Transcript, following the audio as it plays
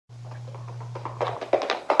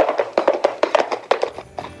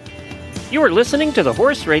You are listening to the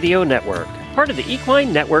Horse Radio Network, part of the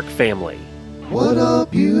Equine Network family. What a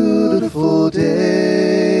beautiful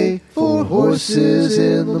day for horses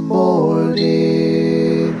in the morning.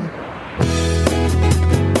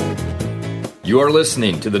 You are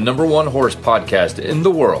listening to the #1 horse podcast in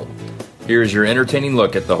the world. Here's your entertaining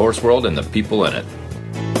look at the horse world and the people in it.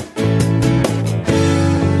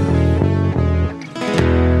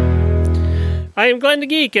 I am Glenn the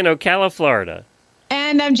Geek in Ocala, Florida.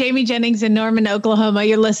 And I'm Jamie Jennings in Norman, Oklahoma.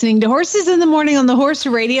 You're listening to Horses in the Morning on the Horse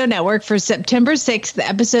Radio Network for September 6th,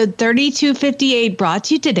 episode 3258, brought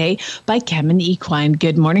to you today by Kemin Equine.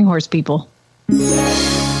 Good morning, horse people.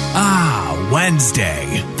 Ah,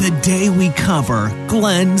 Wednesday, the day we cover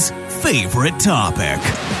Glenn's favorite topic,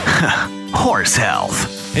 horse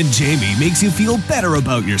health. And Jamie makes you feel better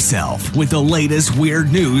about yourself with the latest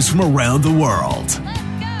weird news from around the world.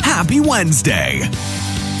 Happy Wednesday.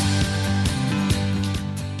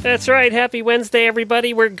 That's right. Happy Wednesday,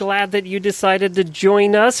 everybody. We're glad that you decided to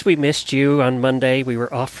join us. We missed you on Monday. We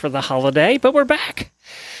were off for the holiday, but we're back.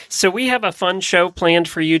 So we have a fun show planned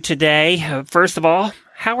for you today. First of all,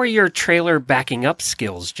 how are your trailer backing up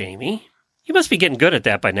skills, Jamie? You must be getting good at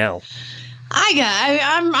that by now.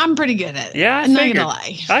 I'm pretty good at it. Yeah, I'm not gonna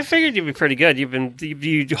lie. I figured you'd be pretty good.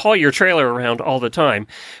 You haul your trailer around all the time.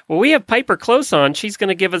 Well, we have Piper Close on. She's going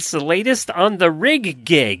to give us the latest on the Rig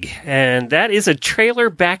Gig, and that is a trailer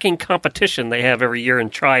backing competition they have every year in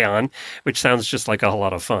Tryon, which sounds just like a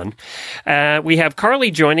lot of fun. We have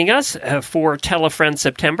Carly joining us for Tell a Friend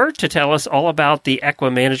September to tell us all about the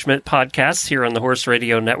Equimanagement podcasts here on the Horse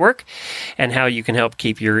Radio Network and how you can help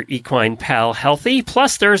keep your equine pal healthy.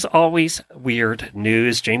 Plus, there's always weird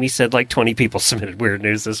news. Jamie said like 20 people submitted weird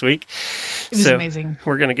news this week. It was amazing.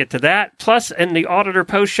 We're going to get to that. Plus, in the Auditor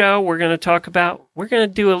Post Show, we're going to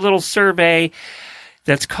do a little survey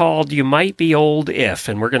that's called You Might Be Old If,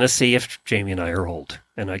 and we're going to see if Jamie and I are old.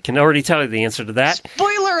 And I can already tell you the answer to that.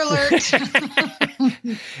 Spoiler alert!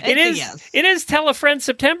 It is Tell a Friend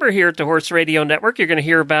September here at the Horse Radio Network. You're going to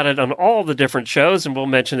hear about it on all the different shows, and we'll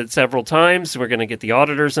mention it several times. We're going to get the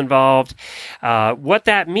auditors involved. What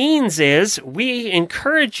that means is we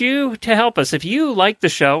encourage you to help us. If you like the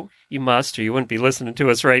show, you must, or you wouldn't be listening to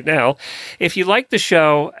us right now. If you like the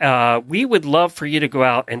show, we would love for you to go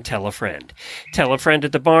out and tell a friend. Tell a friend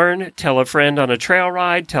at the barn, tell a friend on a trail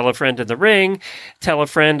ride, tell a friend in the ring, tell a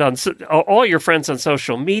friend on all your friends on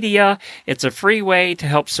social media. It's a free way to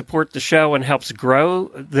help support the show and helps grow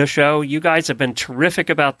the show. You guys have been terrific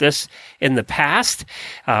about this in the past.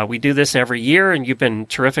 We do this every year, and you've been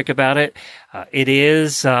terrific about it. It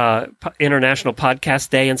is International Podcast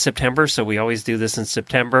Day in September, so we always do this in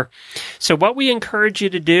September. So what we encourage you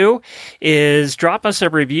to do is drop us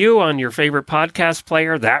a review on your favorite podcast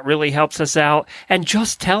player. That really helps us out. And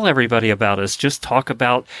just tell everybody about us. Just talk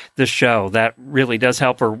about the show. That really does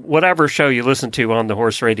help, or whatever show you listen to on the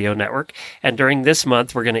Horse Radio Network. And during this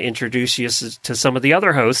month, we're going to introduce you to some of the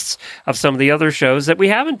other hosts of some of the other shows that we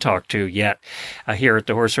haven't talked to yet here at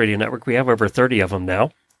the Horse Radio Network. We have over 30 of them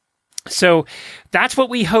now. So that's what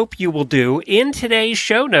we hope you will do in today's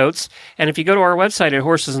show notes. And if you go to our website at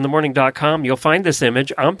horsesinthemorning.com, you'll find this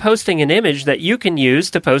image. I'm posting an image that you can use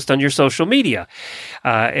to post on your social media.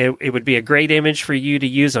 It would be a great image for you to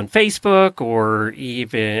use on Facebook or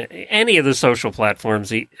even any of the social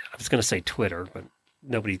platforms. I was going to say Twitter, but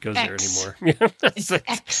nobody goes X. there anymore. It's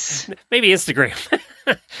X. Maybe Instagram.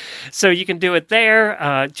 So you can do it there.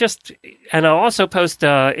 And I'll also post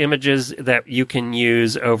images that you can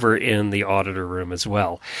use over in the auditor room as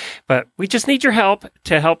well. But we just need your help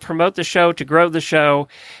to help promote the show, to grow the show.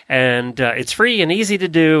 And it's free and easy to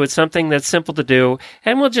do. It's something that's simple to do.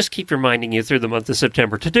 And we'll just keep reminding you through the month of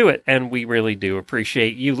September to do it. And we really do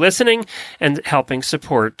appreciate you listening and helping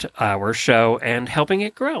support our show and helping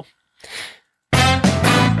it grow.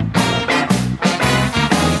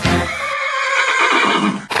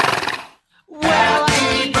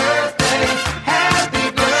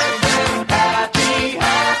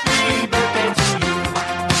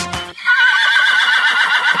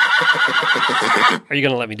 Are you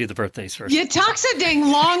going to let me do the birthdays first? You talk so dang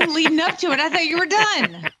long leading up to it. I thought you were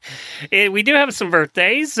done. We do have some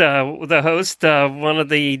birthdays. The host of one of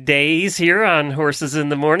the days here on Horses in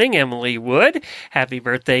the Morning, Emily Wood. Happy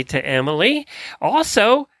birthday to Emily.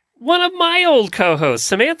 Also, one of my old co-hosts,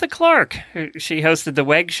 Samantha Clark. She hosted the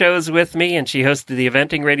WEG shows with me, and she hosted the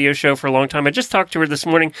eventing radio show for a long time. I just talked to her this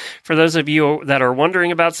morning. For those of you that are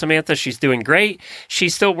wondering about Samantha, she's doing great. She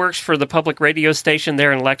still works for the public radio station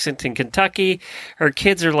there in Lexington, Kentucky. Her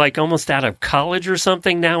kids are like almost out of college or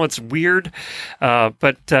something now. It's weird.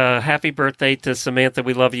 But happy birthday to Samantha.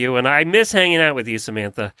 We love you, and I miss hanging out with you,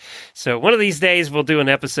 Samantha. So one of these days, we'll do an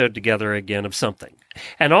episode together again of something.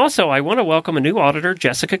 And also, I want to welcome a new auditor,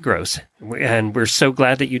 Jessica Gross. And we're so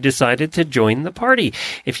glad that you decided to join the party.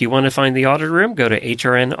 If you want to find the audit room, go to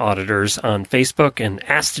HRN Auditors on Facebook and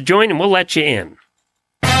ask to join, and we'll let you in.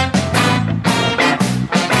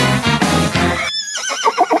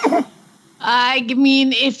 I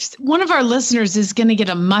mean, if one of our listeners is going to get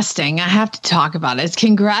a Mustang, I have to talk about it.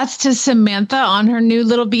 Congrats to Samantha on her new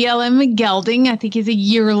little BLM gelding. I think he's a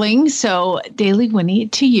yearling. So, Daily Winnie,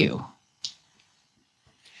 to you.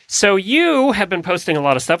 So you have been posting a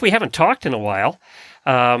lot of stuff. We haven't talked in a while.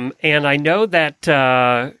 And I know that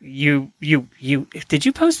you did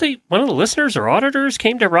you post one of the listeners or auditors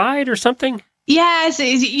came to ride or something? Yes.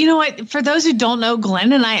 You know what? For those who don't know,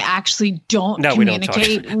 Glenn and I actually don't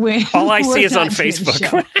communicate. All I see is on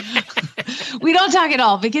Facebook. We don't talk at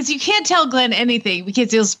all because you can't tell Glenn anything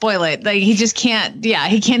because he'll spoil it. Like he just can't. Yeah,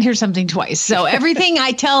 he can't hear something twice. So everything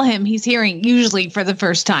I tell him, he's hearing usually for the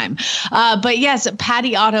first time. But yes,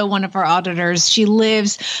 Patty Otto, one of our auditors, she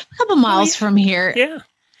lives a couple miles from here. Yeah.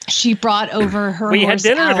 She brought over her. We horse,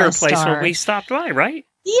 had dinner at her Alistar. place when we stopped by, right?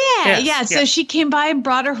 Yeah. So she came by and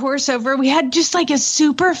brought her horse over. We had just like a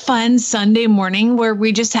super fun Sunday morning where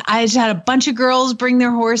I just had a bunch of girls bring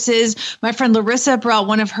their horses. My friend Larissa brought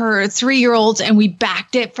one of her 3-year-olds and we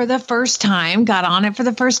backed it for the first time, got on it for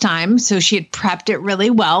the first time. So she had prepped it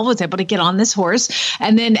really well, was able to get on this horse.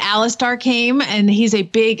 And then Alistar came and he's a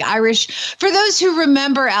big Irish. For those who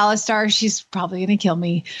remember Alistar, she's probably going to kill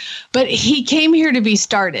me, but he came here to be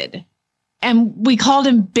started and we called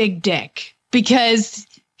him Big Dick because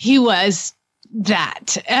he was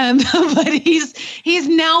that, but he's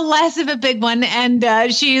now less of a big one, and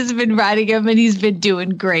she's been riding him, and he's been doing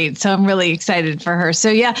great. So I'm really excited for her. So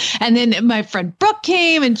yeah, and then my friend Brooke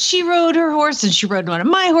came, and she rode her horse, and she rode one of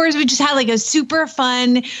my horses. We just had like a super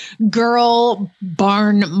fun girl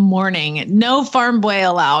barn morning. No farm boy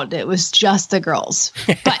allowed. It was just the girls,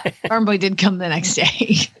 but farm boy did come the next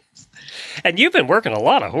day. And you've been working a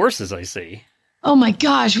lot of horses, I see. Oh my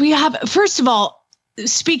gosh, we have. First of all,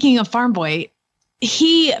 speaking of farm boy,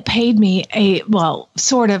 he paid me a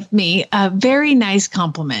very nice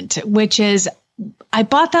compliment, which is I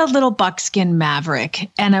bought that little buckskin Maverick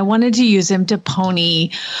and I wanted to use him to pony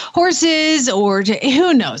horses or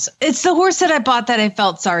who knows. It's the horse that I bought that I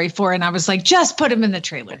felt sorry for. And I was like, just put him in the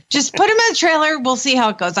trailer. Just put him in the trailer. We'll see how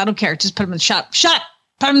it goes. I don't care. Just put him in the shut up.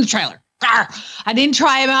 Put him in the trailer. I didn't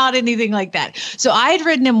try him out, anything like that. So I had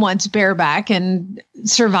ridden him once bareback and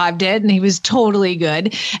survived it, and he was totally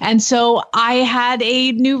good. And so I had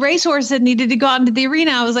a new racehorse that needed to go out into the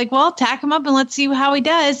arena. I was like, well, tack him up and let's see how he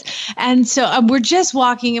does. And so we're just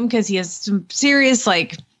walking him because he has some serious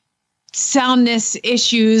soundness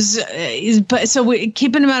issues. So we're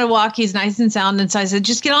keeping him at a walk. He's nice and sound. And so I said,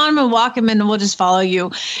 just get on him and walk him and we'll just follow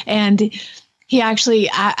you. And he actually,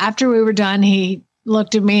 after we were done, he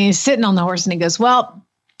looked at me sitting on the horse and he goes, well,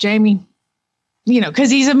 Jamie,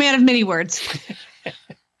 because he's a man of many words.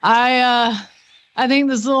 I think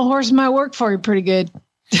this little horse might work for you pretty good.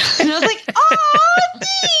 And I was like, oh,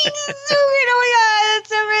 thanks. That's so weird. Oh my God. That's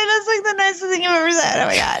so weird. That's like the nicest thing I've ever said. Oh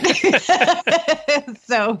my God.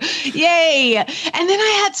 So yay. And then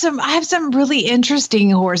I have some really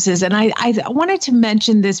interesting horses. And I wanted to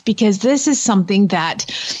mention this because this is something that,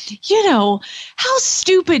 how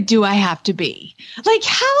stupid do I have to be? Like,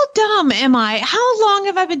 how dumb am I? How long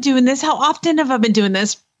have I been doing this? How often have I been doing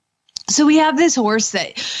this? So we have this horse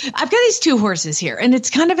that I've got these 2 horses here, and it's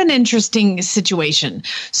kind of an interesting situation.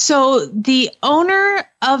 So the owner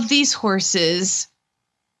of these horses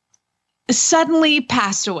suddenly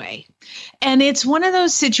passed away. And it's one of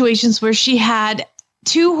those situations where she had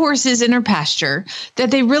 2 horses in her pasture that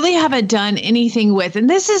they really haven't done anything with. And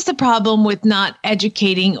this is the problem with not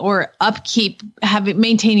educating or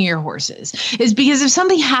maintaining your horses, is because if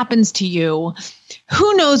something happens to you,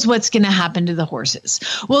 who knows what's going to happen to the horses?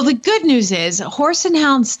 Well, the good news is Horse and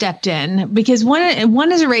Hound stepped in because one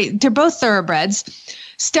is they're both thoroughbreds,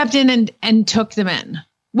 stepped in and took them in,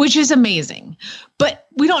 which is amazing. But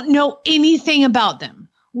we don't know anything about them.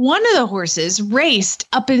 One of the horses raced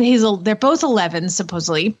up in Hazel. They're both 11,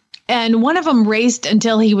 supposedly. and one of them raced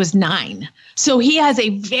until he was 9. So he has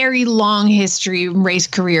a very long history race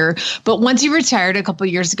career. But once he retired a couple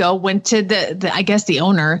of years ago, went to the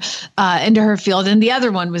owner into her field, and the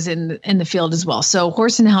other one was in the field as well. So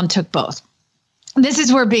Horse and Hound took both. This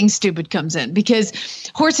is where being stupid comes in, because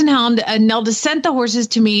Horse and Hound, Nelda sent the horses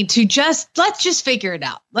to me to let's just figure it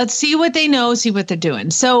out. Let's see what they know, see what they're doing.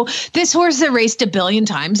 So this horse that raced 1 billion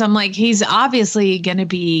times, I'm like, he's obviously going to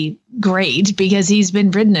be great because he's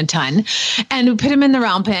been ridden a ton. And we put him in the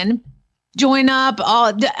round pen, join up,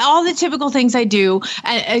 all the typical things I do,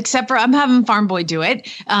 except for I'm having Farm Boy do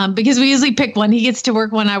it because we usually pick one. He gets to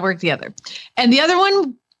work one, I work the other. And the other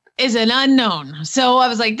one is an unknown. So I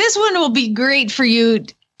was like, this one will be great for you.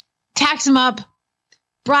 Tacks him up,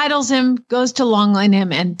 bridles him, goes to longline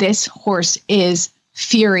him. And this horse is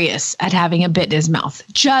furious at having a bit in his mouth,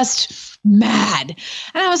 just mad.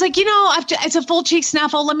 And I was like, it's a full cheek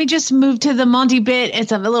snaffle. Let me just move to the Monty bit.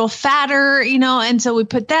 It's a little fatter, and so we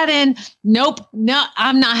put that in. Nope. No,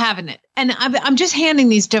 I'm not having it. And I'm just handing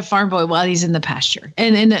these to Farm Boy while he's in the pasture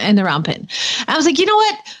and in the round pen. And I was like, you know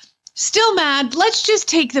what? Still mad. Let's just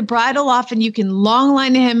take the bridle off and you can long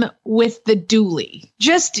line him with the dually.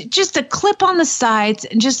 Just a clip on the sides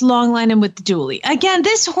and just long line him with the dually. Again,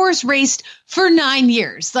 this horse raced for 9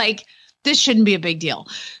 years. Like, this shouldn't be a big deal.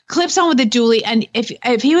 Clips on with the dually. And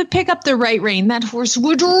if he would pick up the right rein, that horse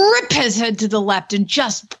would rip his head to the left and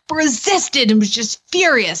just resisted and was just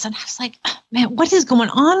furious. And I was like, oh, man, what is going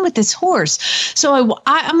on with this horse? So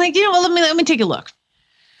I'm like, let me take a look.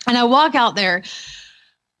 And I walk out there.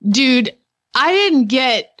 Dude, I didn't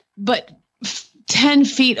get but 10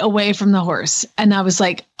 feet away from the horse. And I was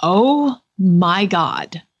like, oh my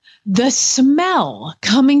God, the smell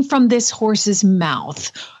coming from this horse's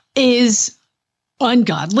mouth is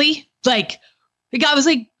ungodly. Like, the guy was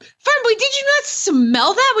like, Farm Boy, did you not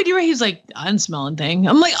smell that when you were? He was like, I didn't smell anything.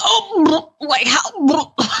 I'm like, oh, like how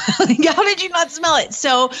did you not smell it?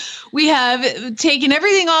 So we have taken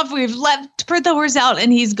everything off. We've put the horse out,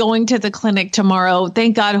 and he's going to the clinic tomorrow.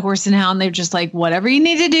 Thank God, Horse and Hound. They're just like, whatever you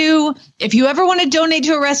need to do. If you ever want to donate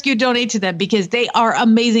to a rescue, donate to them because they are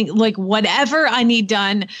amazing. Like, whatever I need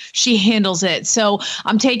done, she handles it. So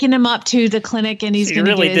I'm taking him up to the clinic, and he's going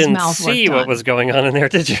to get his mouth worked on. You really didn't see what was going on in there,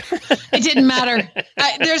 did you? It didn't matter.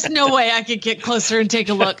 There's no way I could get closer and take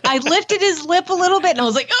a look. I lifted his lip a little bit, and I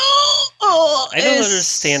was like, oh. I don't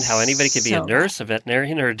understand how anybody could be a nurse, a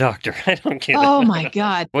veterinarian, or a doctor. I don't get it. Oh, my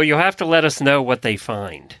God. Well, you'll have to let us know what they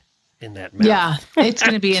find in that mouth. Yeah, it's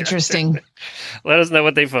going to be interesting. Let us know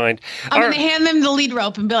what they find. I'm going to hand them the lead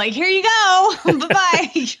rope and be like, here you go.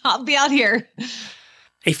 Bye-bye. I'll be out here.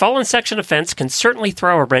 A fallen section of fence can certainly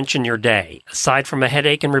throw a wrench in your day. Aside from a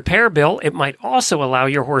headache and repair bill, it might also allow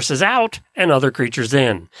your horses out and other creatures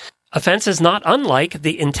in. A fence is not unlike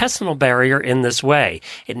the intestinal barrier in this way.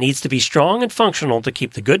 It needs to be strong and functional to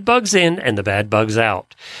keep the good bugs in and the bad bugs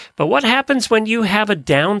out. But what happens when you have a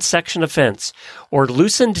down section of fence or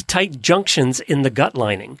loosened tight junctions in the gut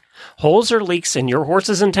lining? Holes or leaks in your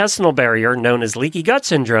horse's intestinal barrier, known as leaky gut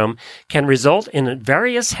syndrome, can result in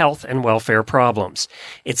various health and welfare problems.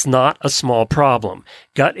 It's not a small problem.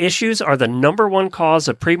 Gut issues are the number one cause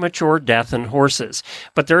of premature death in horses,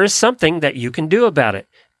 but there is something that you can do about it.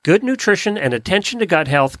 Good nutrition and attention to gut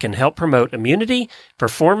health can help promote immunity,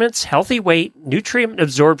 performance, healthy weight, nutrient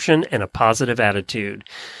absorption, and a positive attitude.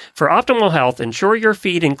 For optimal health, ensure your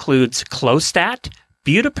feed includes Clostat,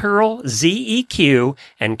 Butapearl ZEQ,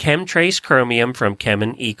 and Chemtrace Chromium from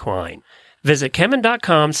Kemin Equine. Visit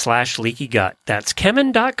Kemin.com/leakygut. That's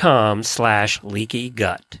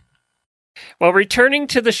Kemin.com/leakygut. Well, returning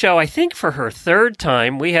to the show, I think for her third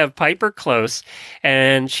time, we have Piper Close,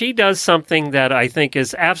 and she does something that I think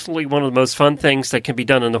is absolutely one of the most fun things that can be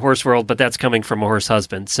done in the horse world, but that's coming from a horse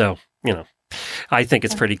husband. So, I think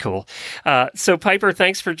it's pretty cool. So, Piper,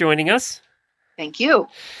 thanks for joining us. Thank you.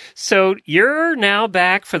 So you're now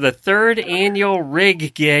back for the third annual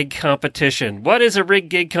Rig Gig competition. What is a Rig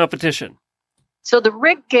Gig competition? So the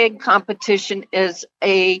Rig Gig competition is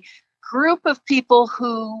a group of people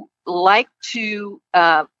who like to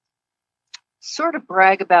sort of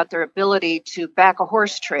brag about their ability to back a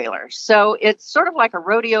horse trailer. So it's sort of like a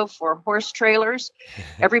rodeo for horse trailers.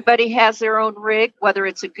 Everybody has their own rig, whether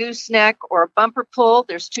it's a gooseneck or a bumper pull.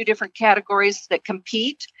 There's 2 different categories that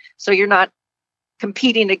compete. So you're not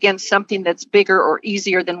competing against something that's bigger or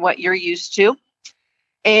easier than what you're used to.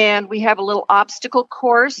 And we have a little obstacle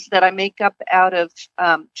course that I make up out of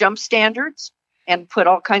jump standards and put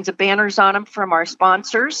all kinds of banners on them from our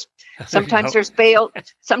sponsors. Sometimes there's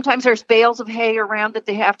bales of hay around that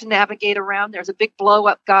they have to navigate around. There's a big blow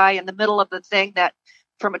up guy in the middle of the thing that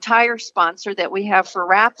from a tire sponsor that we have for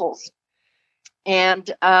raffles. And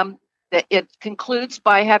It concludes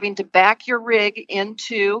by having to back your rig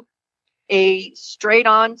into a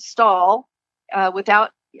straight-on stall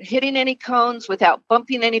without hitting any cones, without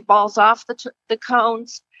bumping any balls off the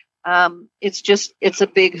cones. It's a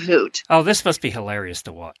big hoot. Oh, this must be hilarious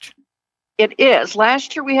to watch. It is.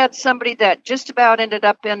 Last year we had somebody that just about ended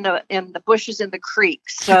up in the bushes in the creek.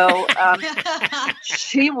 So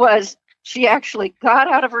she actually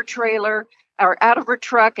got out of her trailer or out of her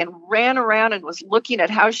truck and ran around and was looking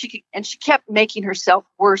at how she could, and she kept making herself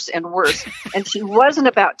worse and worse. And she wasn't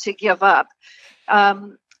about to give up.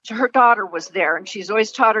 Her daughter was there, and she's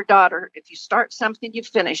always taught her daughter, if you start something, you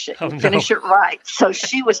finish it. Finish it right. So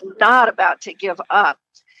she was not about to give up.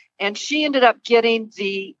 And she ended up getting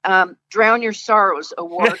the Drown Your Sorrows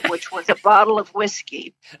Award, which was a bottle of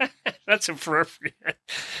whiskey. That's appropriate.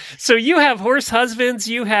 So you have horse husbands,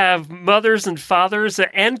 you have mothers and fathers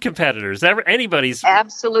and competitors. Anybody's.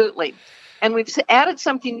 Absolutely. And we've added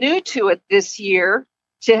something new to it this year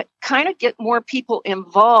to kind of get more people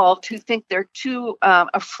involved who think they're too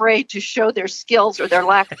afraid to show their skills or their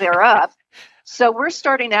lack thereof. So we're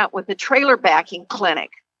starting out with a trailer backing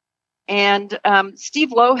clinic. And Steve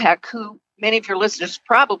Lohek, who many of your listeners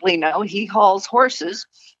probably know, he hauls horses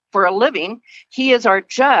for a living. He is our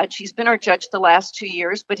judge. He's been our judge the last 2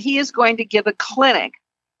 years, but he is going to give a clinic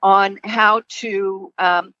on how to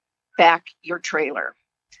back your trailer.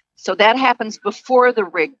 So that happens before the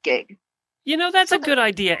rig gig. You know, that's a good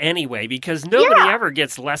idea anyway, because nobody ever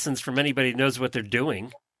gets lessons from anybody who knows what they're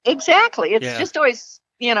doing. Exactly. It's just always,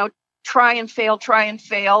 try and fail.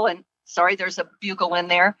 And sorry, there's a bugle in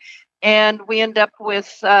there. And we end up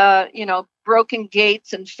with, broken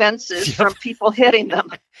gates and fences from people hitting them.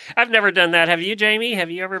 I've never done that. Have you, Jamie? Have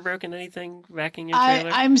you ever broken anything backing your trailer?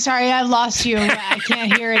 I'm sorry, I lost you. I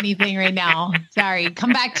can't hear anything right now. Sorry.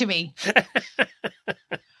 Come back to me.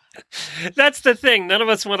 That's the thing. None of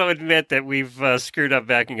us want to admit that we've screwed up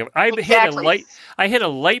backing up. I hit a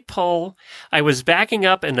light pole. I was backing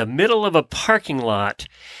up in the middle of a parking lot,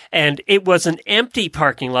 and it was an empty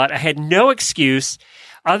parking lot. I had no excuse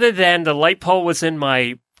other than the light pole was in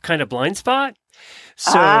my kind of blind spot.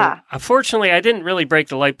 So unfortunately, I didn't really break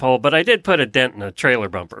the light pole, but I did put a dent in a trailer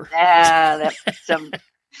bumper.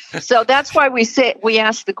 So that's why we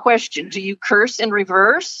ask the question, do you curse in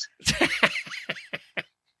reverse?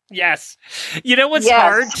 Yes. You know what's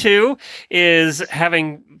hard, too, is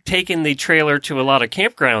having taken the trailer to a lot of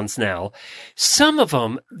campgrounds now. Some of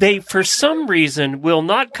them, they, for some reason, will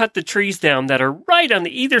not cut the trees down that are right on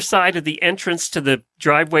the either side of the entrance to the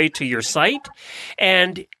driveway to your site.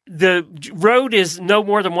 And the road is no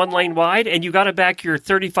more than 1 lane wide, and you got to back your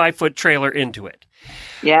 35-foot trailer into it.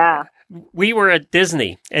 Yeah. We were at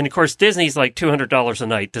Disney, and of course, Disney's like $200 a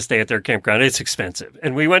night to stay at their campground. It's expensive.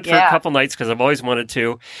 And we went for a couple nights because I've always wanted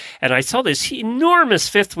to. And I saw this enormous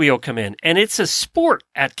fifth wheel come in. And it's a sport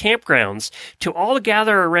at campgrounds to all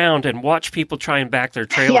gather around and watch people try and back their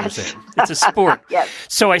trailers in. It's a sport.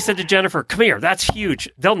 So I said to Jennifer, come here, that's huge.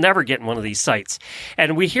 They'll never get in one of these sites.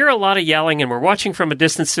 And we hear a lot of yelling, and we're watching from a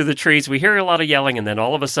distance through the trees. We hear a lot of yelling, and then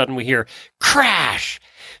all of a sudden we hear crash.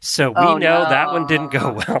 So we know that one didn't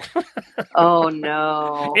go well. Oh,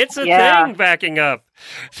 no. It's a thing backing up.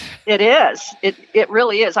 It is. It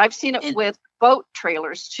really is. I've seen it with boat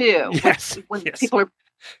trailers, too. Yes. When people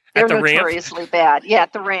they're notoriously bad. Yeah,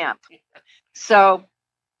 at the ramp. So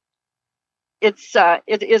it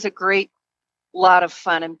is a great lot of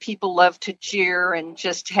fun, and people love to jeer and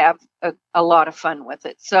just have a lot of fun with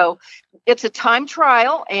it. So it's a time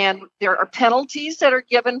trial, and there are penalties that are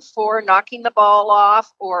given for knocking the ball off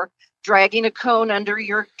or dragging a cone under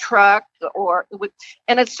your truck,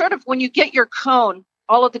 and it's sort of when you get your cone,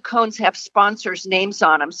 all of the cones have sponsors' names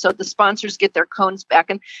on them. So the sponsors get their cones back,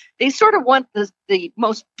 and they sort of want the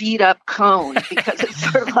most beat up cone because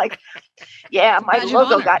it's sort of like, my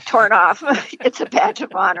logo got torn off. It's a badge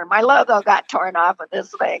of honor. My logo got torn off of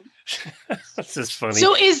this thing. This is funny.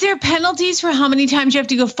 So is there penalties for how many times you have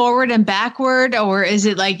to go forward and backward? Or is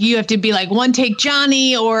it like you have to be like one take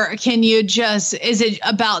Johnny, or is it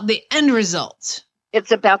about the end result?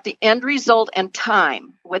 It's about the end result and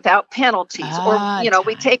time without penalties.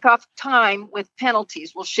 We take off time with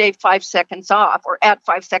penalties. We'll shave 5 seconds off, or add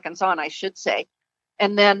 5 seconds on, I should say.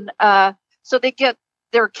 And then, so they get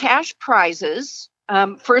their cash prizes.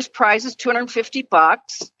 First prize is $250.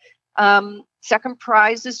 Second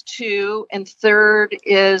prize is $2, and third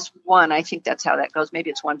is $1. I think that's how that goes. Maybe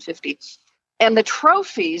it's $150. And the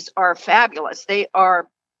trophies are fabulous. They are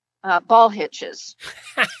ball hitches.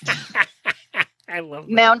 I love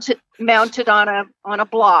that. Mounted on a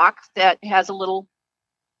block that has a little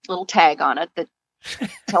tag on it that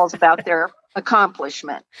tells about their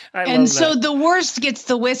accomplishment. And so the worst gets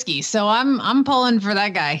the whiskey. So I'm pulling for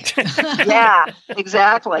that guy. Yeah,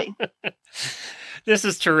 exactly. This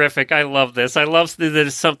is terrific. I love this. I love that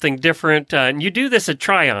it's something different. And you do this at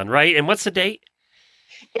Tryon, right? And what's the date?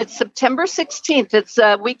 It's September 16th. It's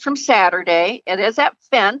a week from Saturday. It is at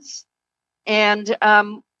Fence. And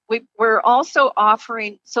we're also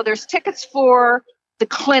offering, so there's tickets for the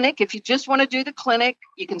clinic. If you just want to do the clinic,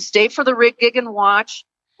 you can stay for the rig gig and watch.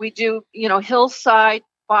 We do, hillside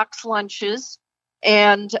box lunches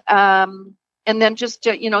and then just,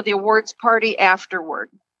 the awards party afterward.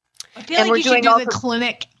 I feel like you should do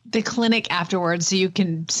the clinic afterwards so you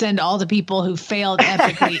can send all the people who failed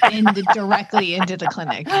epically directly into the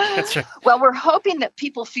clinic. That's right. Well, we're hoping that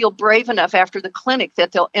people feel brave enough after the clinic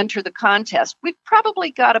that they'll enter the contest. We've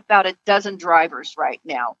probably got about a dozen drivers right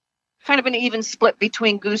now. Kind of an even split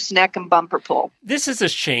between gooseneck and bumper pull. This is a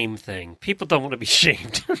shame thing. People don't want to be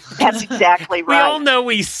shamed. That's exactly right. We all know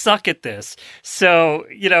we suck at this. So,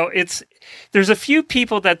 there's a few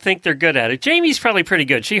people that think they're good at it. Jamie's probably pretty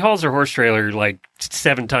good. She hauls her horse trailer like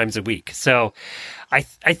 7 times a week. So I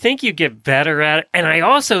think you get better at it. And I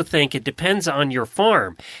also think it depends on your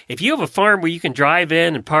farm. If you have a farm where you can drive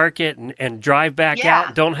in and park it and drive back out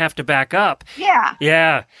and don't have to back up. Yeah.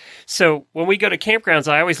 Yeah. So when we go to campgrounds,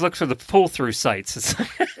 I always look for the pull-through sites.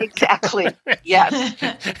 Exactly. Yes.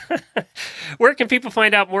 Where can people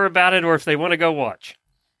find out more about it or if they want to go watch?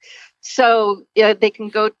 So they can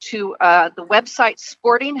go to the website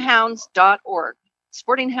sportinghounds.org.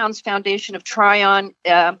 Sporting Hounds Foundation of Tryon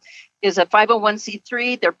is a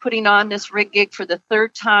 501c3. They're putting on this rig gig for the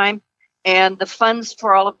 3rd time, and the funds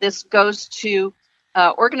for all of this goes to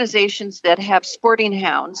organizations that have sporting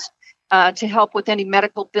hounds to help with any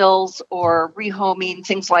medical bills or rehoming,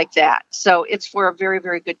 things like that. So it's for a very,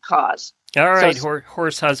 very good cause. All right,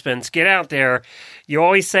 horse husbands, get out there. You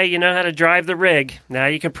always say you know how to drive the rig. Now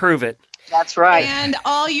you can prove it. That's right. And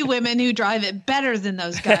all you women who drive it better than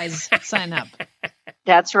those guys, sign up.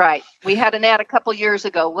 That's right. We had an ad a couple years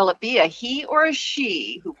ago. Will it be a he or a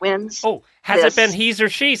she who wins? Oh, has it been he's or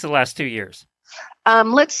she's the last 2 years?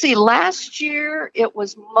 Let's see. Last year, it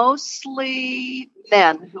was mostly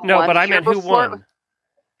men who won. No, but I meant who won.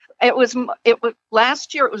 It was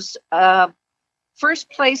last year. It was first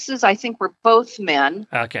places. I think were both men.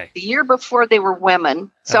 Okay. The year before they were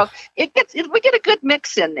women. So we get a good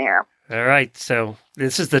mix in there. All right. So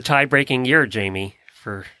this is the tie-breaking year, Jamie,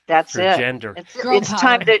 for gender.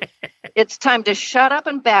 It's time to shut up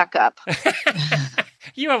and back up.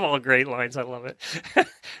 You have all great lines. I love it.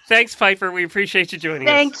 Thanks, Piper. We appreciate you joining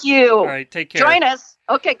us. Thank you. All right. Take care. Join us.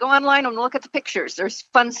 Okay. Go online and look at the pictures. There's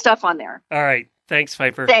fun stuff on there. All right. Thanks,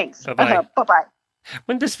 Piper. Thanks. Bye-bye. Bye-bye.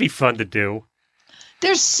 Wouldn't this be fun to do?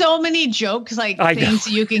 There's so many jokes, things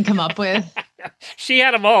you can come up with. She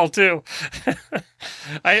had them all, too.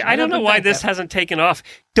 I don't know why this hasn't taken off.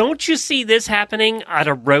 Don't you see this happening at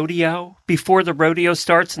a rodeo before the rodeo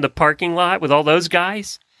starts in the parking lot with all those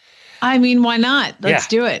guys? I mean, why not? Let's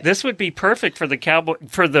do it. This would be perfect for the cowboy,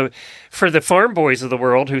 for the farm boys of the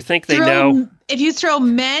world who think they know. If you throw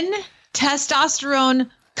men, testosterone,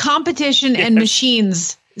 competition, and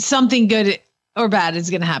machines, something good or bad is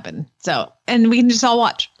going to happen. So, and we can just all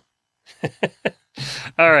watch.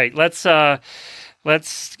 All right, let's talk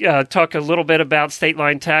a little bit about State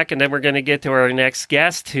Line Tech, and then we're going to get to our next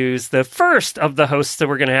guest, who's the first of the hosts that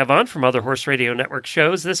we're going to have on from other Horse Radio Network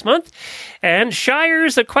shows this month. And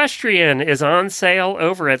Shire's Equestrian is on sale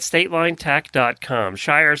over at statelinetech.com.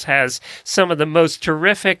 Shire's has some of the most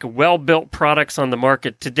terrific, well-built products on the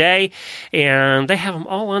market today, and they have them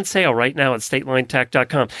all on sale right now at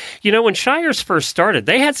statelinetech.com. You know, when Shire's first started,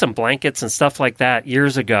 they had some blankets and stuff like that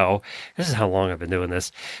years ago. This is how long I've been doing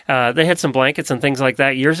this. They had some blankets and things like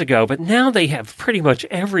that years ago, but now they have pretty much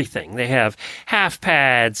everything. They have half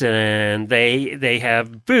pads, and they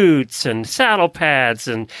have boots and saddle pads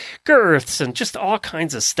and girths and just all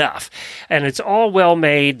kinds of stuff. And it's all well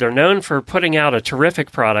made. They're known for putting out a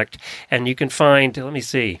terrific product, and you can find, let me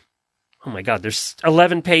see. Oh my God, there's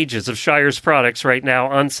 11 pages of Shire's products right now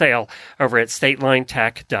on sale over at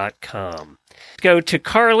statelinetech.com. Go to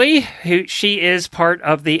Carly, who she is part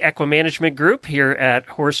of the Equimanagement group here at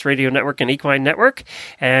Horse Radio Network and Equine Network,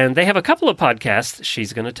 and they have a couple of podcasts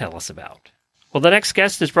she's going to tell us about. Well, the next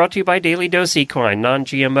guest is brought to you by Daily Dose Equine,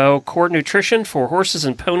 non-GMO core nutrition for horses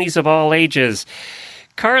and ponies of all ages.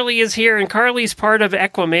 Carly is here, and Carly's part of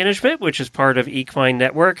Equimanagement, which is part of Equine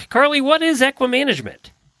Network. Carly, what is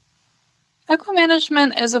Equimanagement?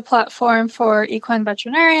 Equimanagement is a platform for equine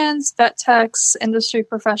veterinarians, vet techs, industry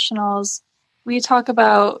professionals, We talk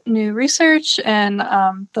about new research in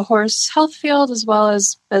the horse health field, as well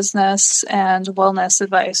as business and wellness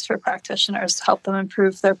advice for practitioners to help them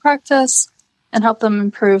improve their practice and help them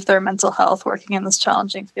improve their mental health working in this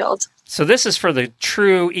challenging field. So this is for the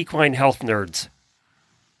true equine health nerds.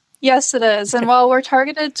 Yes, it is. And while we're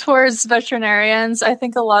targeted towards veterinarians, I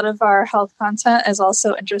think a lot of our health content is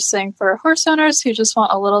also interesting for horse owners who just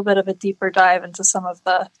want a little bit of a deeper dive into some of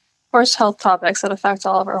the horse health topics that affect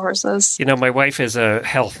all of our horses. You know, my wife is a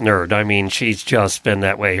health nerd. I mean, she's just been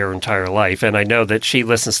that way her entire life. And I know that she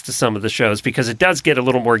listens to some of the shows because it does get a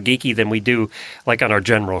little more geeky than we do like on our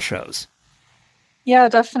general shows. Yeah,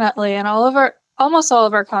 definitely. And almost all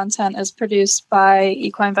of our content is produced by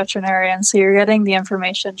equine veterinarians, so you're getting the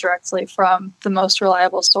information directly from the most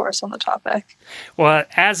reliable source on the topic. Well,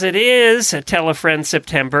 as it is Tell a Friend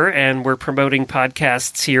September, and we're promoting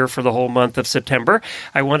podcasts here for the whole month of September,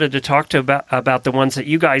 I wanted to talk about the ones that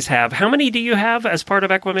you guys have. How many do you have as part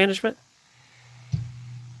of Equimanagement?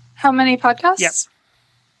 How many podcasts? Yep.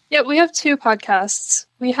 Yeah, we have 2 podcasts.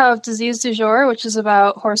 We have Disease du Jour, which is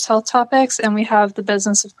about horse health topics, and we have The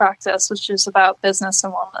Business of Practice, which is about business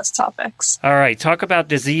and wellness topics. All right, talk about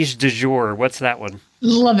Disease du Jour. What's that one?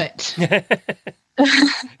 Love it.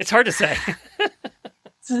 It's hard to say.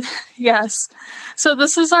 Yes. So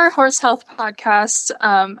this is our horse health podcast,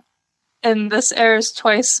 and this airs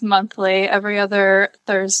twice monthly, every other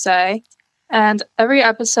Thursday. And every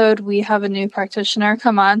episode, we have a new practitioner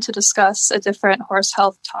come on to discuss a different horse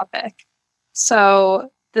health topic.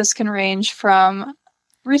 So this can range from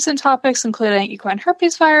recent topics, including equine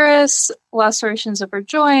herpes virus, lacerations of our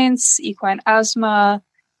joints, equine asthma,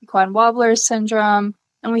 equine wobbler syndrome.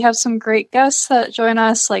 And we have some great guests that join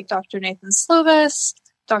us, like Dr. Nathan Slovis,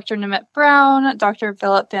 Dr. Nemit Brown, Dr.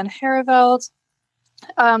 Philip van Hereveld.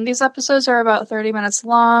 These episodes are about 30 minutes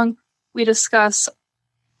long. We discuss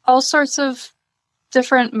all sorts of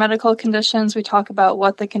different medical conditions. We talk about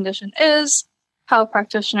what the condition is, how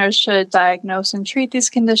practitioners should diagnose and treat these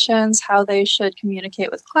conditions, how they should communicate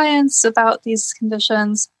with clients about these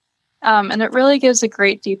conditions. And it really gives a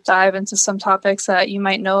great deep dive into some topics that you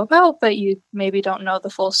might know about, but you maybe don't know the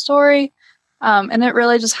full story. And it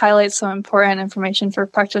really just highlights some important information for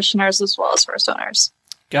practitioners as well as horse owners.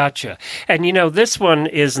 Gotcha. And, you know, this one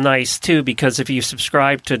is nice, too, because if you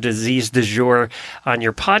subscribe to Disease du Jour on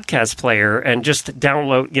your podcast player and just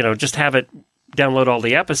download, just have it download all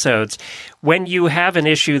the episodes, when you have an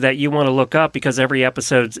issue that you want to look up, because every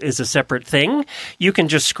episode is a separate thing, you can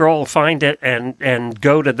just scroll, find it, and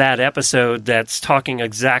go to that episode that's talking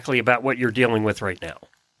exactly about what you're dealing with right now.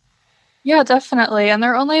 Yeah, definitely. And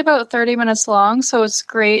they're only about 30 minutes long, so it's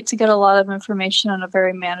great to get a lot of information in a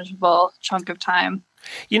very manageable chunk of time.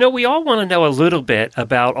 You know, we all want to know a little bit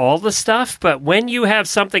about all the stuff, but when you have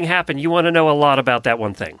something happen, you want to know a lot about that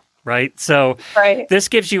one thing, right? So This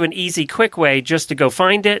gives you an easy, quick way just to go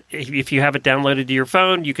find it. If you have it downloaded to your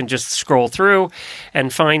phone, you can just scroll through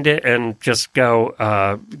and find it and just go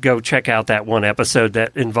check out that one episode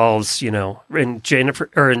that involves, in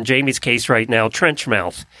Jamie's case right now, trench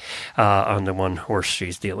mouth on the one horse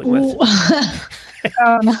she's dealing with.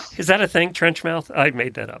 Is that a thing, trench mouth? I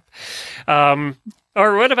made that up.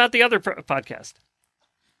 Or what about the other podcast?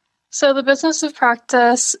 So the Business of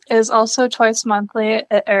Practice is also twice monthly.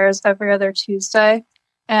 It airs every other Tuesday.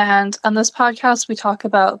 And on this podcast, we talk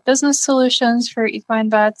about business solutions for equine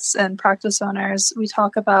vets and practice owners. We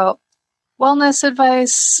talk about wellness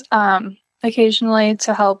advice occasionally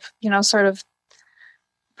to help, sort of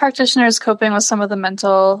practitioners coping with some of the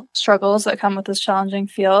mental struggles that come with this challenging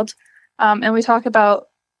field. And we talk about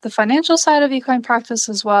the financial side of equine practice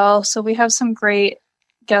as well. So we have some great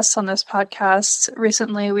guests on this podcast.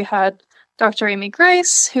 Recently, we had Dr. Amy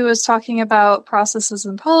Grace, who was talking about processes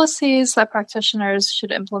and policies that practitioners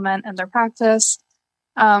should implement in their practice.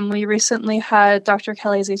 We recently had Dr.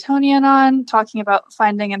 Kelly Zaytonian on talking about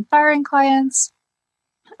finding and firing clients.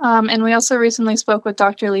 And we also recently spoke with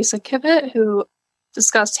Dr. Lisa Kivett, who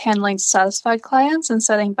discussed handling dissatisfied clients and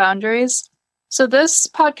setting boundaries. So this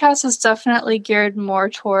podcast is definitely geared more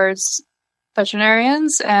towards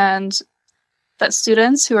veterinarians and vet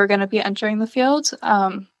students who are going to be entering the field.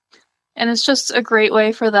 And it's just a great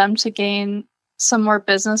way for them to gain some more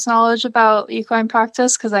business knowledge about equine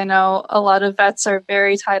practice, because I know a lot of vets are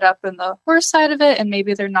very tied up in the horse side of it, and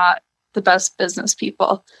maybe they're not the best business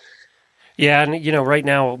people. Yeah, and right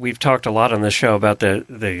now we've talked a lot on the show about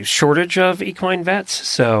the shortage of equine vets,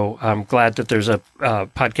 so I'm glad that there's a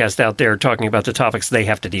podcast out there talking about the topics they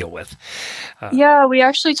have to deal with. Yeah, we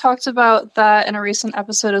actually talked about that in a recent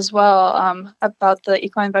episode as well, about the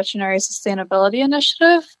Equine Veterinary Sustainability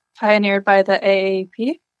Initiative, pioneered by the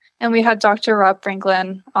AAP. And we had Dr. Rob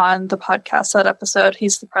Franklin on the podcast that episode.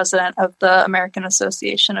 He's the president of the American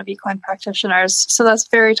Association of Equine Practitioners. So that's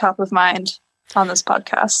very top of mind on this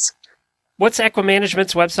podcast. What's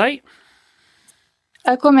Equimanagement's website?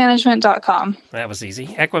 Equimanagement.com. That was easy.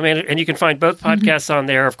 Equimanagement, and you can find both podcasts on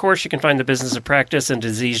there. Of course, you can find the Business of Practice and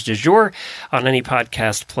Disease du Jour on any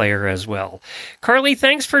podcast player as well. Carly,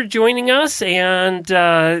 thanks for joining us, and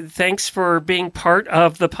thanks for being part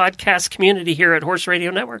of the podcast community here at Horse Radio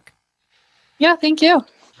Network. Yeah, thank you.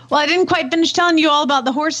 Well, I didn't quite finish telling you all about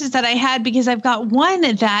the horses that I had because I've got one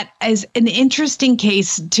that is an interesting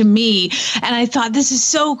case to me, and I thought this is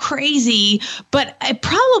so crazy, but it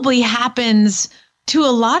probably happens to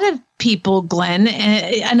a lot of people, Glenn.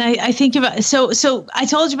 And I think about, so I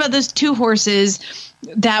told you about those two horses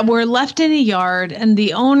that were left in a yard and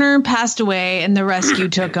the owner passed away and the rescue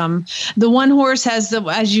took them. The one horse has the,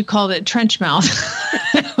 as you called it, trench mouth,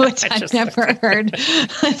 which I've never heard.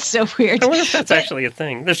 That's so weird. I wonder if that's actually a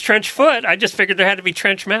thing. There's trench foot. I just figured there had to be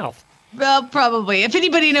trench mouth. Well, probably. If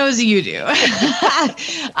anybody knows, you do.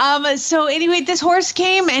 So anyway, this horse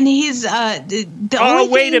came and he's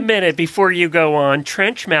wait a minute before you go on.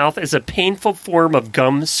 Trench mouth is a painful form of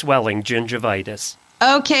gum swelling gingivitis.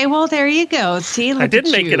 Okay, well, there you go. See, I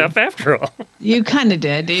didn't make it up after all. You kind of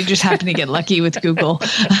did. You just happened to get lucky with Google.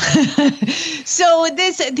 So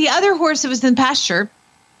the other horse that was in pasture,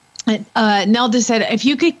 Nelda said, if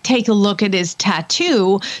you could take a look at his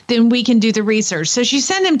tattoo, then we can do the research. So she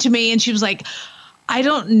sent him to me and she was like, I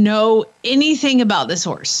don't know anything about this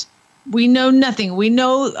horse. We know nothing. We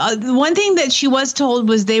know the one thing that she was told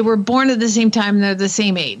was they were born at the same time and they're the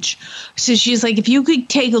same age. So she's like, if you could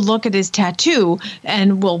take a look at his tattoo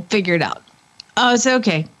and we'll figure it out. I said,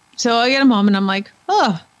 okay. So I get him home and I'm like,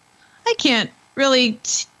 oh, I can't really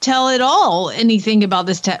tell at all anything about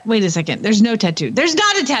this. Wait a second. There's no tattoo. There's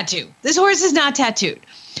not a tattoo. This horse is not tattooed.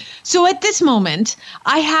 So at this moment,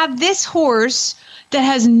 I have this horse that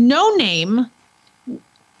has no name.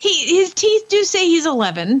 His teeth do say he's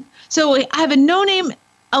 11. So I have a no-name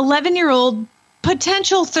 11-year-old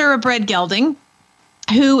potential thoroughbred gelding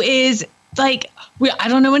who is like, I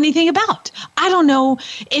don't know anything about. I don't know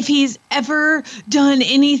if he's ever done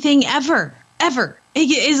anything ever.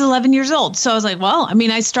 He is 11 years old. So I was like, well, I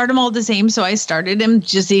mean, I start him all the same. So I started him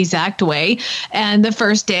just the exact way. And the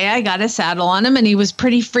first day I got a saddle on him and he was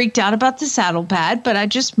pretty freaked out about the saddle pad, but I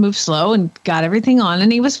just moved slow and got everything on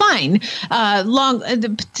and he was fine.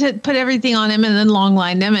 To put everything on him and then long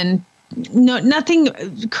lined him and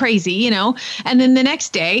nothing crazy, And then the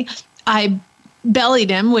next day I bellied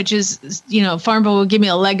him, which is, Farm Boy will give me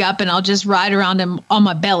a leg up and I'll just ride around him on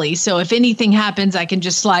my belly. So if anything happens, I can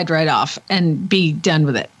just slide right off and be done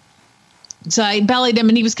with it. So I bellied him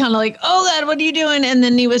and he was kind of like, oh God, what are you doing? And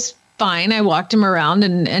then he was fine. I walked him around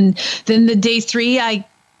and then the day 3, I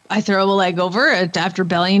throw a leg over after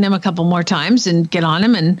bellying him a couple more times and get on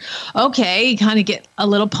him and okay, kind of get a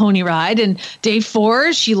little pony ride. And day 4,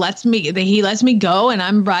 he lets me go and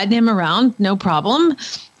I'm riding him around. No problem.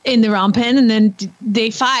 In the round pen. And then day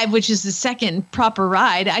 5, which is the second proper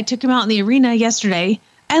ride, I took him out in the arena yesterday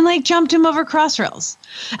and jumped him over cross rails.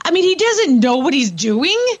 I mean, he doesn't know what he's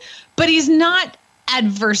doing, but he's not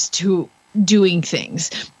adverse to doing things.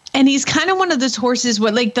 And he's kind of one of those horses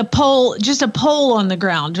where the pole, just a pole on the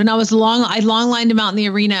ground. When I long lined him out in the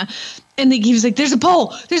arena and he was like, there's a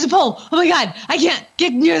pole. Oh my God, I can't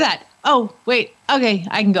get near that. Oh, wait. Okay,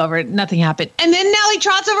 I can go over it. Nothing happened. And then now he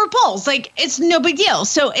trots over poles. It's no big deal.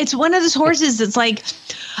 So it's one of those horses that's I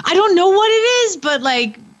don't know what it is, but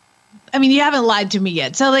you haven't lied to me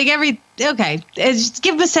yet. So just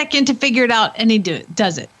give him a second to figure it out and he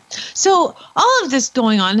does it. So all of this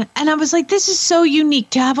going on, and I was like, this is so unique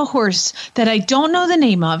to have a horse that I don't know the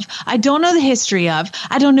name of, I don't know the history of,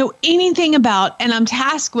 I don't know anything about, and I'm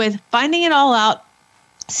tasked with finding it all out,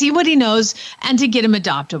 see what he knows, and to get him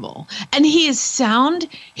adoptable. And he is sound.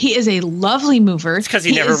 He is a lovely mover. It's because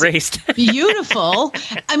he never raced. Beautiful.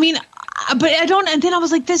 I mean, but I don't. And then I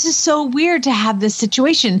was like, this is so weird to have this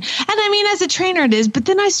situation. And I mean, as a trainer, it is. But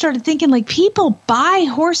then I started thinking, people buy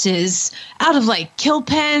horses out of kill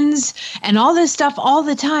pens and all this stuff all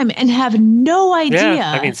the time and have no idea.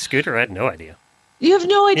 Yeah, I mean, Scooter, I had no idea. You have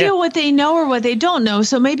no idea what they know or what they don't know.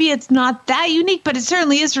 So maybe it's not that unique, but it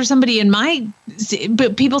certainly is for somebody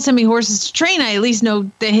but people send me horses to train. I at least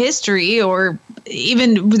know the history or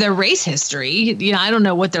even their race history. I don't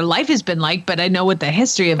know what their life has been like, but I know what the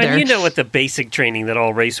history of their... And you know what the basic training that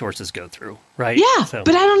all racehorses go through, right? Yeah, but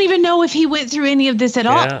I don't even know if he went through any of this at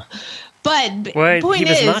all. But he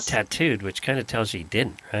was not tattooed, which kind of tells you he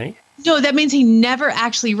didn't, right? No, that means he never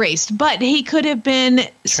actually raced, but he could have been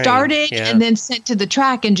started and then sent to the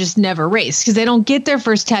track and just never raced, because they don't get their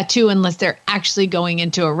first tattoo unless they're actually going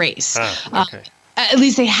into a race. Okay. At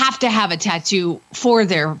least they have to have a tattoo for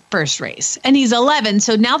their first race. And he's 11,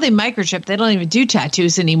 so now they microchip. They don't even do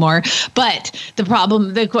tattoos anymore. But the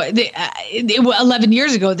problem, 11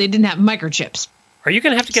 years ago, they didn't have microchips. Are you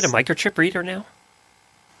going to have to get a microchip reader now?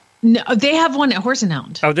 No, they have one at Horse and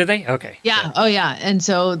Hound. Oh, did they? Okay. Yeah. Oh, yeah. And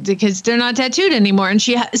so because they're not tattooed anymore, and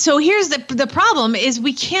so here's the problem is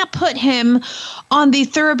we can't put him on the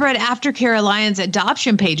Thoroughbred Aftercare Alliance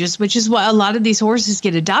adoption pages, which is what a lot of these horses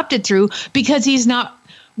get adopted through, because he's not.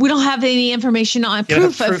 We don't have any information on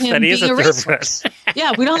proof of him being a racehorse.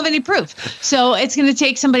 Yeah, we don't have any proof. So it's going to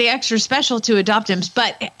take somebody extra special to adopt him.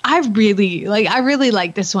 But I really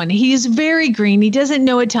like this one. He's very green. He doesn't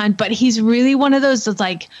know a ton, but he's really one of those that's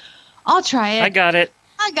like, I'll try it. I got it.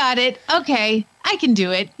 Okay, I can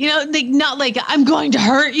do it. Not like I'm going to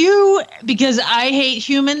hurt you because I hate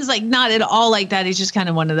humans. Like, not at all like that. He's just kind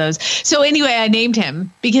of one of those. So anyway, I named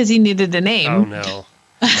him because he needed a name. Oh, no.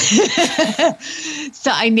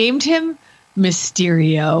 So I named him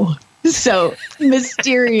Mysterio. So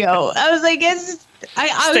Mysterio. I was like,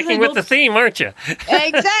 sticking with the theme, aren't you?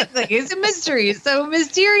 Exactly. It's a mystery. So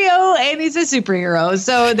Mysterio, and he's a superhero.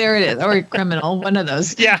 So there it is. Or a criminal, one of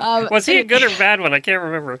those. Yeah. Was he a good or bad one? I can't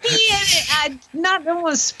remember. I don't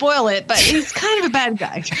want to spoil it, but he's kind of a bad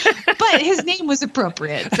guy. But his name was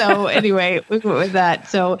appropriate. So anyway, we went with that.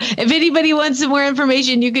 So if anybody wants some more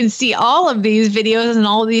information, you can see all of these videos and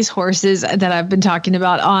all of these horses that I've been talking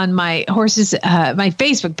about on my my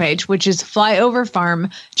Facebook page, which is Flyover Farm,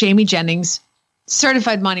 Jamie Jennings,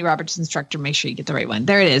 Certified Monty Roberts instructor. Make sure you get the right one.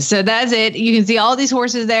 There it is. So that's it. You can see all these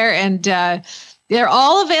horses there, and they're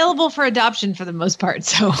all available for adoption for the most part.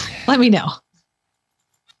 So let me know.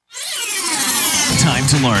 Time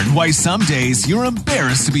to learn why some days you're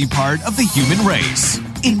embarrassed to be part of the human race.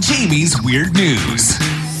 In Jamie's Weird News.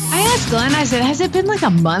 I asked Glenn, I said, has it been like a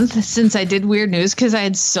month since I did Weird News? Because I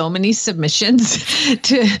had so many submissions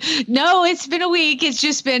No, it's been a week. It's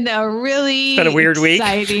just been a really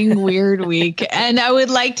exciting, weird week. And I would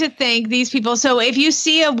like to thank these people. So if you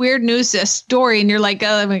see a Weird News story and you're like,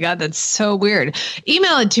 oh my God, that's so weird,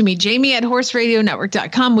 email it to me,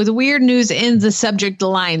 Jamie@horseradionetwork.com, with Weird News in the subject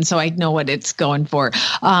line, so I know what it's going for.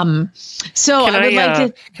 Can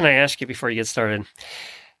I ask you before you get started?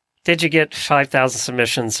 Did you get 5,000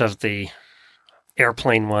 submissions of the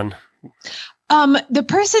airplane one? The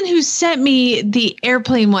person who sent me the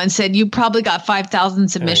airplane one said you probably got 5,000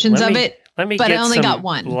 submissions of it. But I only got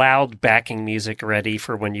one. Loud backing music ready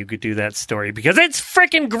for when you could do that story, because it's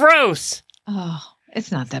freaking gross. Oh,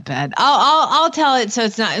 it's not that bad. I'll tell it so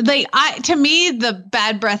it's not like to me the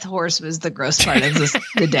bad breath horse was the gross part of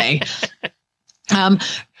the day.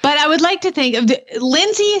 But I would like to thank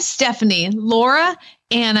Lindsay, Stephanie, Laura,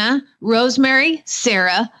 Anna, Rosemary,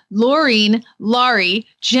 Sarah, Laureen, Laurie,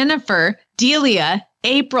 Jennifer, Delia,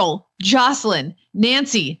 April, Jocelyn,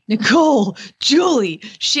 Nancy, Nicole, Julie,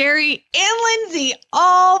 Sherry, and Lindsay,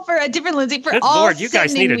 all for a different Lindsay. For Good all Lord, you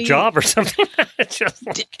guys need a job or something.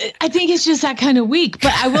 I think it's just that kind of week.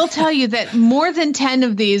 But I will tell you that more than 10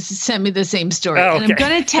 of these sent me the same story. Oh, okay. And I'm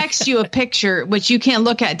going to text you a picture, which you can't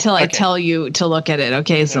look at till I tell you to look at it.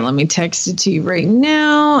 Okay, so let me text it to you right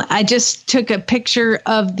now. I just took a picture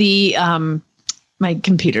of the my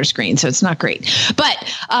computer screen, so it's not great.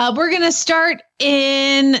 But we're going to start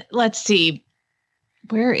in, let's see.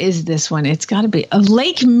 Where is this one? It's got to be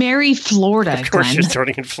Lake Mary, Florida. Of course, Glenn. You're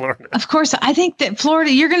starting in Florida. Of course. I think that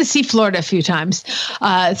Florida, you're going to see Florida a few times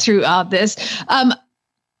throughout this.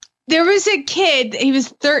 There was a kid. He was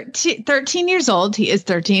 13 years old. He is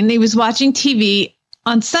 13. He was watching TV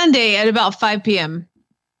on Sunday at about 5 p.m.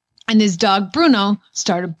 And his dog, Bruno,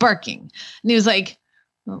 started barking. And he was like,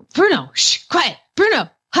 Bruno, shh, quiet. Bruno,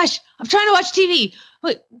 hush. I'm trying to watch TV.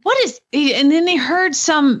 What is he? And then they heard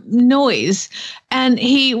some noise, and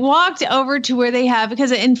he walked over to where they have,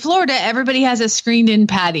 because in Florida, everybody has a screened in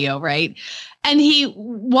patio, right? And he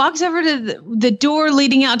walks over to the door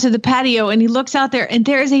leading out to the patio, and he looks out there, and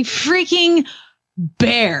there is a freaking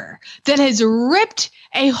bear that has ripped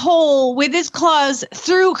a hole with his claws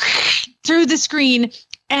through the screen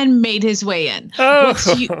and made his way in. Oh.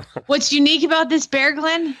 What's unique about this bear,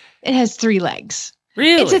 Glenn? It has 3 legs.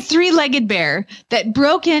 Really? It's a 3-legged bear that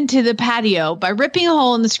broke into the patio by ripping a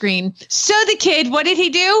hole in the screen. So the kid, what did he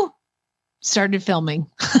do? Started filming.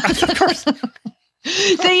 Of course. So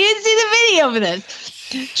you didn't see the video of this.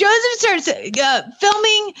 Joseph starts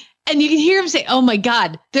filming, and you can hear him say, oh my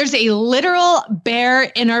God, there's a literal bear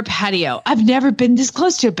in our patio. I've never been this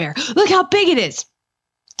close to a bear. Look how big it is.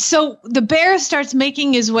 So the bear starts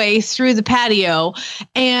making his way through the patio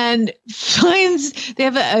and finds they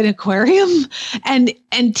have an aquarium and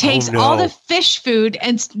takes all the fish food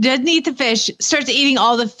and doesn't eat the fish, starts eating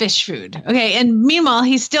all the fish food. Okay. And meanwhile,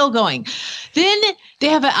 he's still going. Then they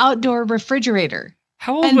have an outdoor refrigerator.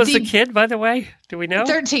 How old was the kid, by the way? Do we know?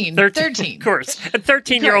 13. Of course. A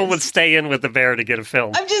 13-year-old would stay in with the bear to get a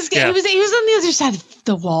film. I'm just kidding. He was on the other side of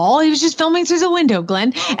the wall. He was just filming through the window,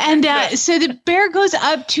 Glenn. And so the bear goes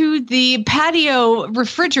up to the patio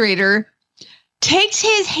refrigerator, takes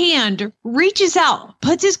his hand, reaches out,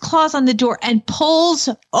 puts his claws on the door, and pulls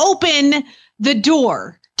open the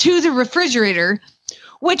door to the refrigerator,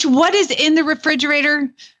 which what is in the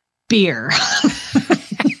refrigerator? Beer.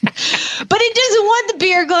 But it doesn't want the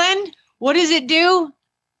beer, Glenn. What does it do?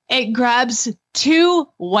 It grabs 2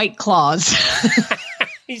 White Claws.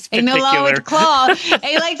 He's Ain't no law with claw.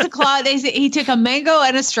 He likes the claw. He took a mango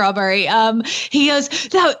and a strawberry. He goes,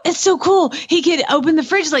 it's so cool. He could open the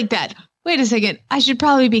fridge like that. Wait a second. I should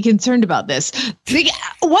probably be concerned about this.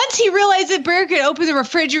 Once he realized that bear could open the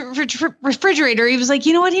refrigerator, he was like,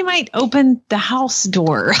 you know what? He might open the house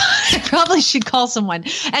door. I probably should call someone.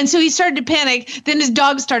 And so he started to panic. Then his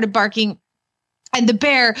dog started barking. And the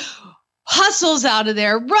bear hustles out of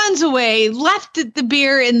there, runs away, left the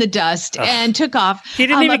beer in the dust, and took off. He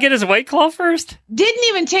didn't even get his White Claw first? Didn't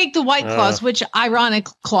even take the White Claws, which ironic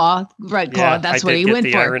claw, right claw. That's what he went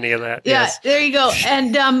for. The irony of that. Yeah, yes. There you go.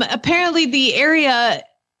 And apparently the area,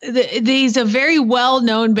 there's a very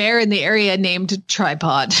well-known bear in the area named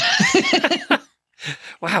Tripod.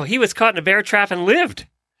 Wow, he was caught in a bear trap and lived.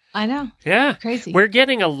 I know. Yeah. Crazy. We're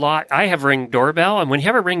getting a lot. I have Ring doorbell. And when you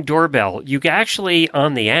have a Ring doorbell, you actually,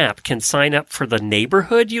 on the app, can sign up for the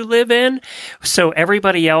neighborhood you live in. So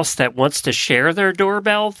everybody else that wants to share their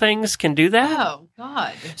doorbell things can do that. Oh,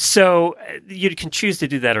 God. So you can choose to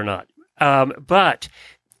do that or not. But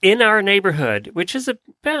in our neighborhood, which is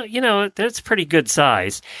about, that's pretty good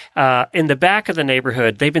size, in the back of the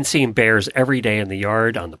neighborhood, they've been seeing bears every day in the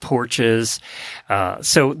yard, on the porches.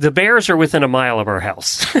 So the bears are within a mile of our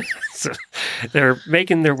house. So they're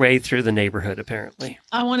making their way through the neighborhood, apparently.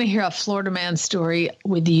 I want to hear a Florida man story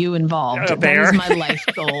with you involved. A bear? That is my life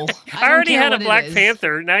goal. I already had a Black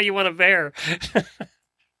Panther. Now you want a bear.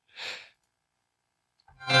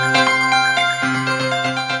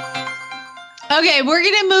 Okay, we're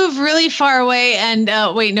going to move really far away and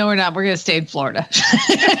wait, no, we're not. We're going to stay in Florida.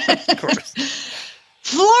 Of course.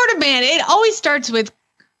 Florida man. It always starts with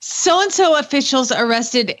so-and-so officials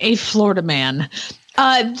arrested a Florida man.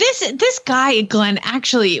 This guy, Glenn,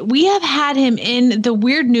 actually, we have had him in the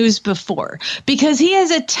weird news before because he has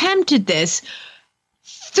attempted this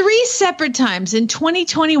 3 separate times in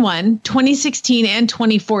 2021, 2016, and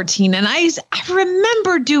 2014. And I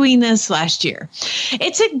remember doing this last year.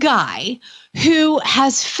 It's a guy who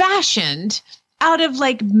has fashioned out of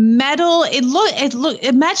like metal.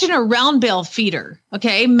 Imagine a round bale feeder.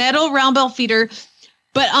 Okay. Metal round bale feeder,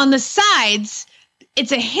 but on the sides,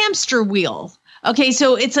 it's a hamster wheel. Okay.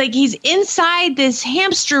 So it's like he's inside this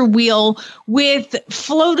hamster wheel with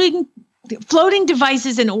floating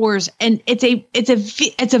devices and oars. And it's a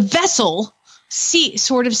vessel,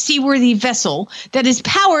 sort of seaworthy vessel that is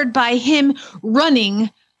powered by him running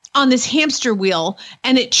on this hamster wheel,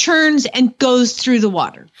 and it churns and goes through the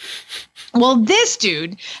water. Well, this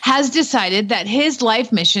dude has decided that his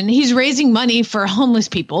life mission, he's raising money for homeless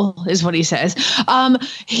people, is what he says.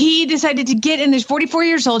 He decided to get in, he's 44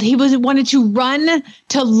 years old. He wanted to run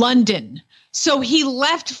to London. So he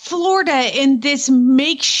left Florida in this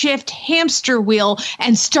makeshift hamster wheel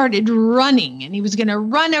and started running, and he was going to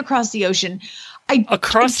run across the ocean.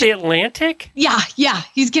 Across the Atlantic? Yeah.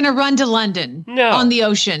 He's going to run to London on the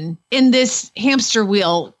ocean in this hamster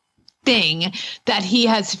wheel thing that he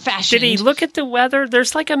has fashioned. Did he look at the weather?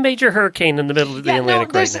 There's like a major hurricane in the middle of the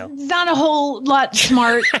Atlantic right now. There's not a whole lot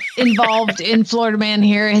smart involved in Florida man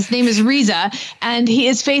here. His name is Reza, and he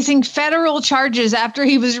is facing federal charges after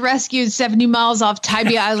he was rescued 70 miles off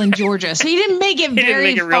Tybee Island, Georgia. So he didn't make it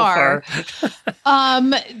very far.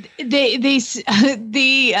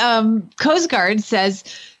 The Coast Guard says,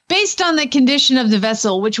 based on the condition of the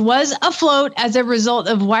vessel, which was afloat as a result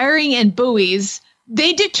of wiring and buoys,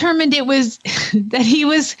 they determined it was that he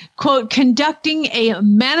was, quote, conducting a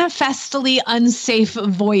manifestly unsafe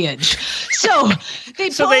voyage. So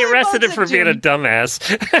they arrested him for being a dumbass.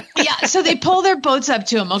 Yeah. So they pull their boats up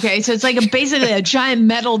to him. Okay. So it's like basically a giant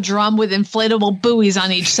metal drum with inflatable buoys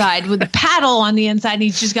on each side with a paddle on the inside. And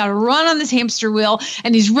he's just got to run on this hamster wheel,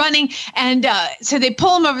 and he's running. And so they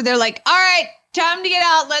pull him over. They're like, all right, time to get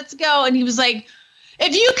out. Let's go. And he was like,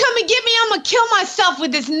 if you come and get me, I'm going to kill myself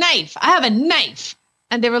with this knife. I have a knife.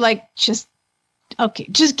 And they were like, just Okay,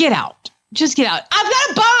 just get out. Just get out. I've got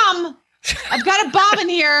a bomb. I've got a bomb in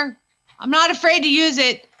here. I'm not afraid to use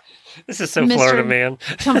it. This is so Florida, man.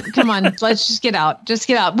 Come on. Let's just get out. Just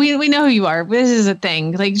get out. We know who you are. This is a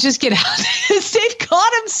thing. Like, just get out. They've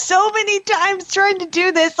caught him so many times trying to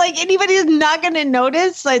do this. Like, anybody's not going to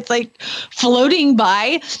notice. It's like floating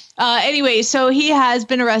by. Anyway, so he has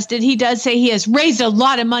been arrested. He does say he has raised a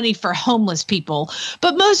lot of money for homeless people.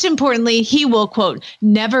 But most importantly, he will, quote,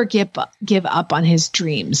 never give up on his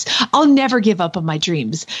dreams. I'll never give up on my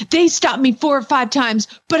dreams. They stopped me 4 or 5 times,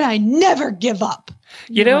 but I never give up.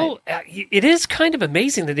 You know, it is kind of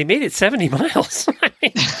amazing that he made it 70 miles. I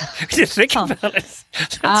mean, just think about it.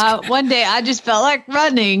 One day I just felt like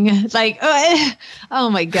running. Like, oh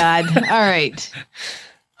my God. All right.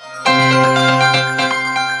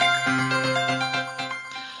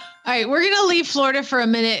 All right, we're going to leave Florida for a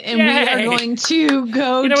minute, and we are going to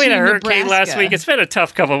go to we had a hurricane Nebraska. last week. It's been a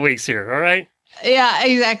tough couple of weeks here, all right? Yeah,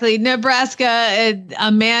 exactly. Nebraska,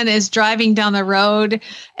 a man is driving down the road,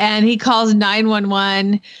 and he calls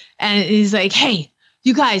 911, and he's like, hey,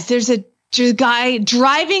 you guys, there's a guy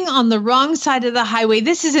driving on the wrong side of the highway.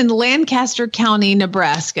 This is in Lancaster County,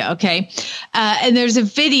 Nebraska, okay? And there's a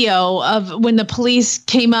video of when the police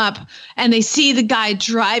came up and they see the guy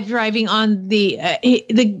driving on the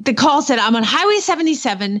call said, I'm on Highway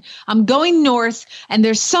 77. I'm going north, and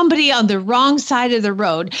there's somebody on the wrong side of the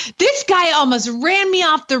road. This guy almost ran me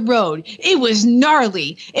off the road. It was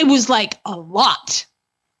gnarly. It was like a lot.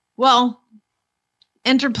 Well,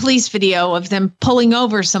 enter police video of them pulling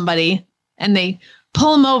over somebody. And they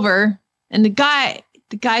pull him over, and the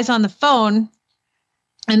guy's on the phone,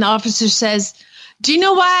 and the officer says, do you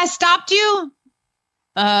know why I stopped you?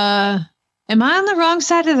 Am I on the wrong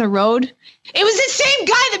side of the road? It was the same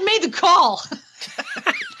guy that made the call.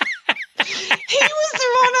 He was the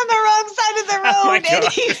one on the wrong side of the road, and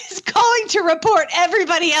he was calling to report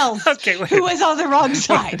everybody else who was on the wrong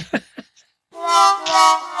side.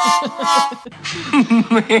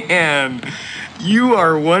 Man, you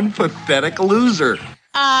are one pathetic loser.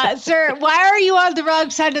 Sir, why are you on the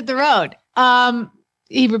wrong side of the road?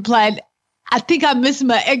 He replied, I think I'm missing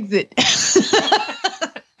my exit.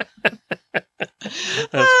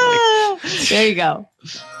 There you go.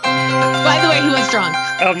 By the way, he was drunk.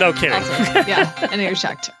 Oh, no kidding. Also, yeah, and they were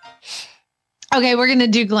shocked. Okay, we're going to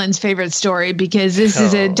do Glenn's favorite story because this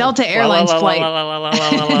is a Delta Airlines flight.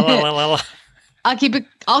 I'll keep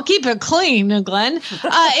it clean, Glenn.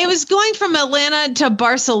 It was going from Atlanta to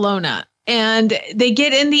Barcelona, and they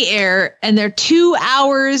get in the air, and they're 2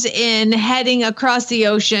 hours in heading across the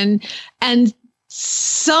ocean, and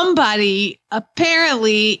somebody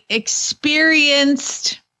apparently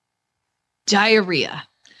experienced diarrhea.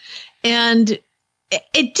 And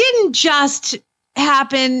it didn't just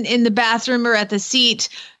happen in the bathroom or at the seat.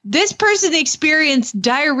 This person experienced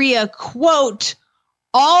diarrhea, quote,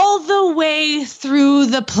 all the way through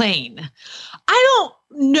the plane. I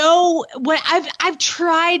don't know what I've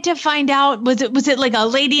tried to find out. Was it like a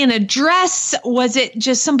lady in a dress? Was it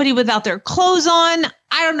just somebody without their clothes on?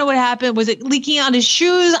 I don't know what happened. Was it leaking out his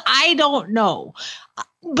shoes? I don't know.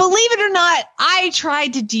 Believe it or not, I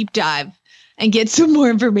tried to deep dive and get some more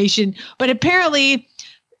information, but apparently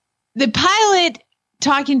the pilot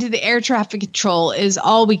talking to the air traffic control is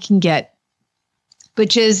all we can get.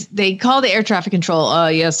 Which is they call the air traffic control.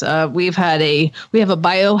 Yes, we have a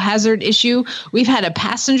biohazard issue. We've had a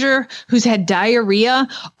passenger who's had diarrhea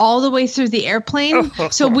all the way through the airplane.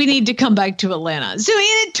 So we need to come back to Atlanta. So he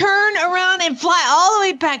had to turn around and fly all the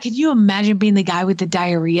way back. Can you imagine being the guy with the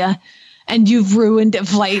diarrhea and you've ruined a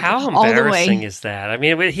flight all the way? How embarrassing is that? I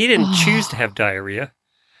mean, he didn't choose to have diarrhea.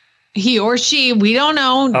 He or she, we don't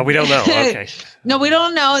know. Oh, we don't know. Okay. No, we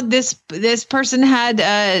don't know. This person had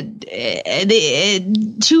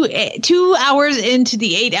 2 hours into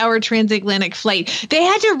the 8-hour transatlantic flight. They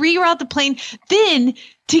had to reroute the plane. Then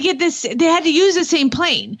to get this, they had to use the same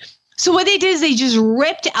plane. So what they did is they just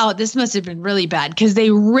ripped out. This must have been really bad because they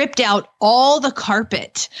ripped out all the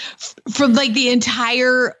carpet from like the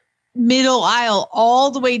entire middle aisle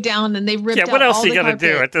all the way down, and they ripped out. Yeah, what else all are you the going to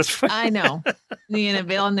do carpet. at this point? I know. They're going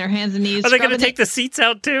to on their hands and knees. Are they going to take the seats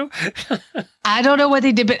out too? I don't know what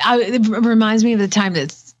they did, but it reminds me of the time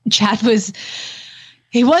that Chad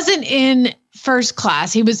he wasn't in first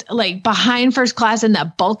class. He was like behind first class in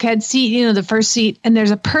that bulkhead seat, the first seat, and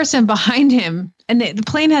there's a person behind him, and the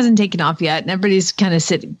plane hasn't taken off yet, and everybody's kind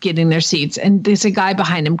of getting their seats, and there's a guy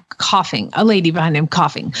behind him coughing, a lady behind him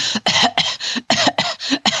coughing.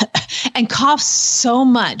 And coughs so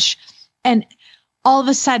much. And all of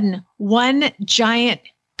a sudden, one giant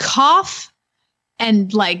cough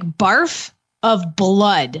and like barf of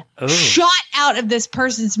blood Oh. shot out of this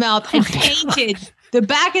person's mouth and painted the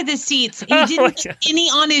back of the seats. He didn't get any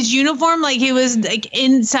on his uniform. Like he was like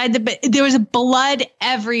inside there was blood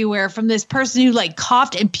everywhere from this person who like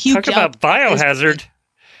coughed and puked. Talk about biohazard.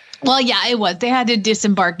 Well, yeah, it was. They had to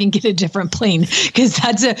disembark and get a different plane because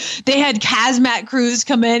they had hazmat crews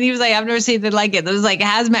come in. He was like, I've never seen anything like it. There was like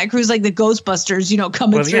hazmat crews like the Ghostbusters,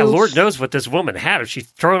 coming through. Well, yeah, Lord knows what this woman had if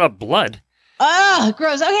she's throwing up blood. Oh,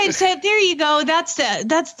 gross. Okay, so there you go. That's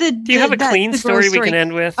the. Do you have a clean story we can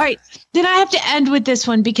end with? All right. Then I have to end with this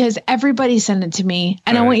one because everybody sent it to me,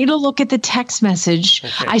 and I want you to look at the text message.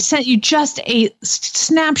 Okay. I sent you just a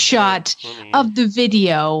snapshot of the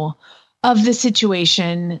video of the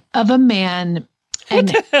situation of a man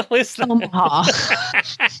in Omaha.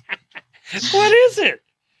 What is it?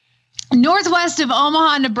 Northwest of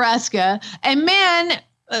Omaha, Nebraska. A man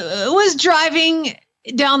was driving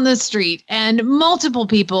down the street and multiple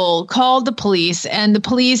people called the police, and the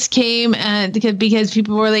police came because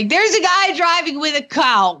people were like, there's a guy driving with a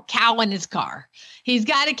cow in his car. He's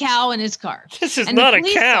got a cow in his car. This is not a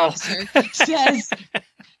cow. Says,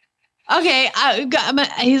 okay,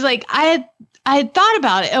 he's like, I had thought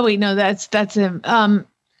about it. Oh wait, no, that's him.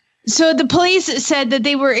 So the police said that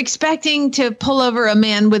they were expecting to pull over a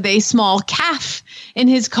man with a small calf in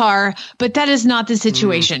his car, but that is not the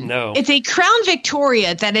situation. No. It's a Crown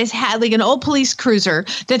Victoria that has had like an old police cruiser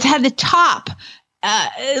that's had the top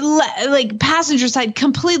like passenger side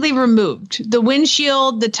completely removed, the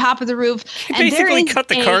windshield, the top of the roof. He basically cut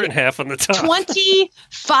the car in half on the top.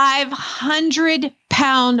 2,500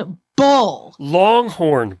 pound bull.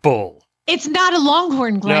 Longhorn bull. It's not a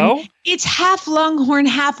longhorn, Glenn. No? It's half longhorn,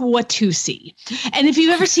 half Watusi. And if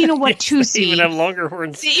you've ever seen a Watusi, they even have longer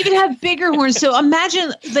horns. They even have bigger horns. So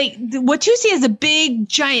imagine, like, the Watusi has the big,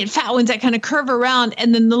 giant, fat ones that kind of curve around,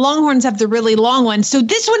 and then the longhorns have the really long ones. So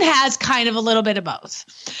this one has kind of a little bit of both.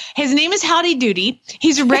 His name is Howdy Doody.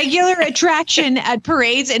 He's a regular attraction at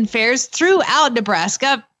parades and fairs throughout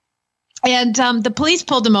Nebraska. And the police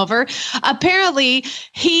pulled him over. Apparently,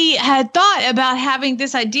 he had thought about having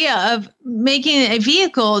this idea of making a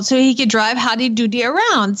vehicle so he could drive Howdy Doody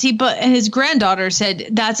around. But his granddaughter said,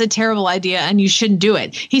 that's a terrible idea and you shouldn't do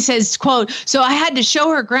it. He says, quote, so I had to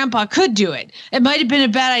show her grandpa could do it. It might have been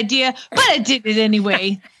a bad idea, but I did it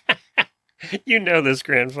anyway. You know this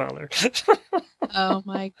grandfather. Oh,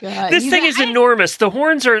 my God. This thing is enormous. The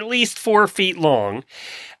horns are at least 4 feet long.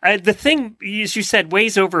 The thing, as you said,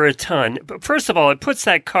 weighs over a ton. But first of all, it puts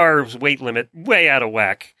that car's weight limit way out of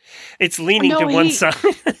whack. It's leaning to one side.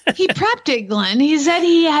 He prepped it, Glenn. He said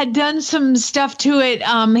he had done some stuff to it.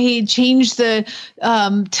 He changed the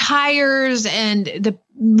tires and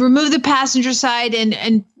removed the passenger side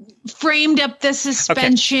and framed up the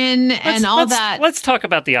suspension and all that. Let's talk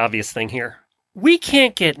about the obvious thing here. We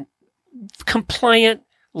can't get compliant,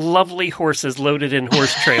 lovely horses loaded in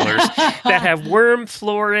horse trailers that have worm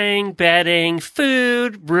flooring, bedding,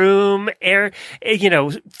 food, room, air,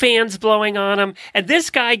 fans blowing on them. And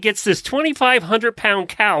this guy gets this 2,500 pound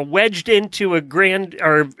cow wedged into a Grand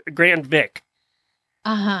Vic.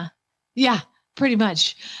 Uh-huh. Yeah, pretty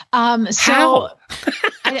much. How?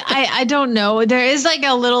 I don't know. There is like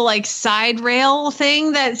a little like side rail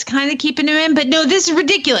thing that's kind of keeping him in, but no, this is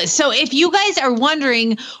ridiculous. So if you guys are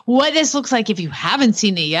wondering what this looks like, if you haven't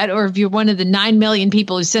seen it yet, or if you're one of the 9 million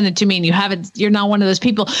people who sent it to me and you're not one of those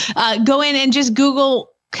people, go in and just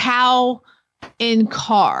Google cow in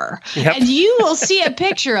car, and you will see a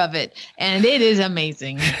picture of it, and it is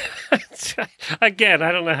amazing. Again,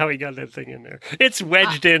 I don't know how he got that thing in there. It's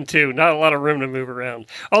wedged in too. Not a lot of room to move around.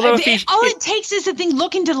 Although all it takes is a thing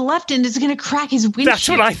looking to the left, and it's going to crack his windshield. That's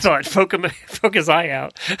what I thought. Poke his eye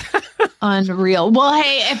out. Unreal. Well,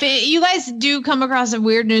 hey, if you guys do come across a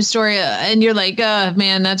weird news story and you're like,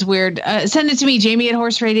 man, that's weird, send it to me, Jamie at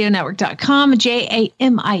horseradionetwork.com,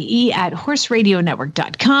 JAMIE at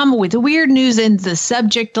horseradionetwork.com with weird news in the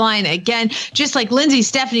subject line. Again, just like Lindsay,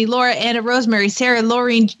 Stephanie, Laura, Anna, Rosemary, Sarah,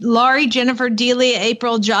 Laurie, Jennifer, Delia,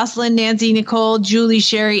 April, Jocelyn, Nancy, Nicole, Julie,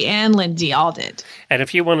 Sherry, and Lindsay all did. And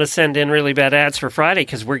if you want to send in really bad ads for Friday,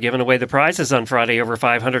 because we're giving away the prizes on Friday over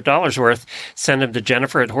 $500 worth, send them to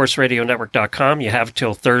Jennifer at horseradionetwork.com. You have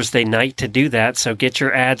till Thursday night to do that. So get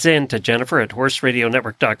your ads in to Jennifer at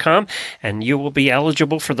horseradionetwork.com, and you will be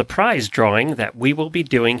eligible for the prize drawing that we will be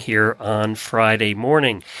doing here on Friday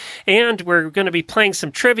morning. And we're we're going to be playing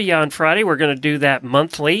some trivia on Friday. We're going to do that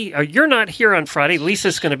monthly. You're not here on Friday.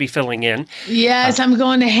 Lisa's going to be filling in. Yes, I'm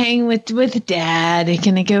going to hang with Dad. I'm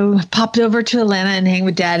going to go pop over to Atlanta and hang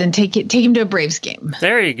with Dad and take him to a Braves game.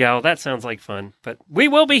 There you go. That sounds like fun. But we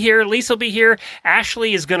will be here. Lisa will be here.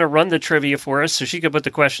 Ashley is going to run the trivia for us so she can put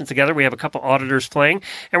the questions together. We have a couple auditors playing,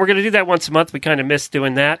 and we're going to do that once a month. We kind of missed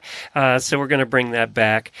doing that, so we're going to bring that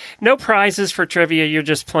back. No prizes for trivia. You're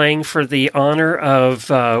just playing for the honor of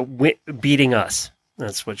beating us.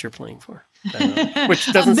 That's what you're playing for.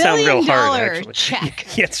 Which doesn't sound real hard, actually. Check.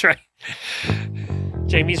 That's right.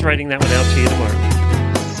 Jamie's writing that one out to you tomorrow.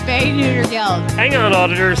 Spay neuter guild. Hang on,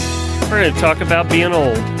 auditors. We're going to talk about being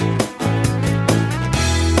old.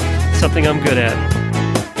 Something I'm good at.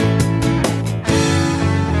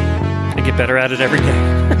 I get better at it every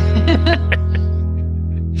day.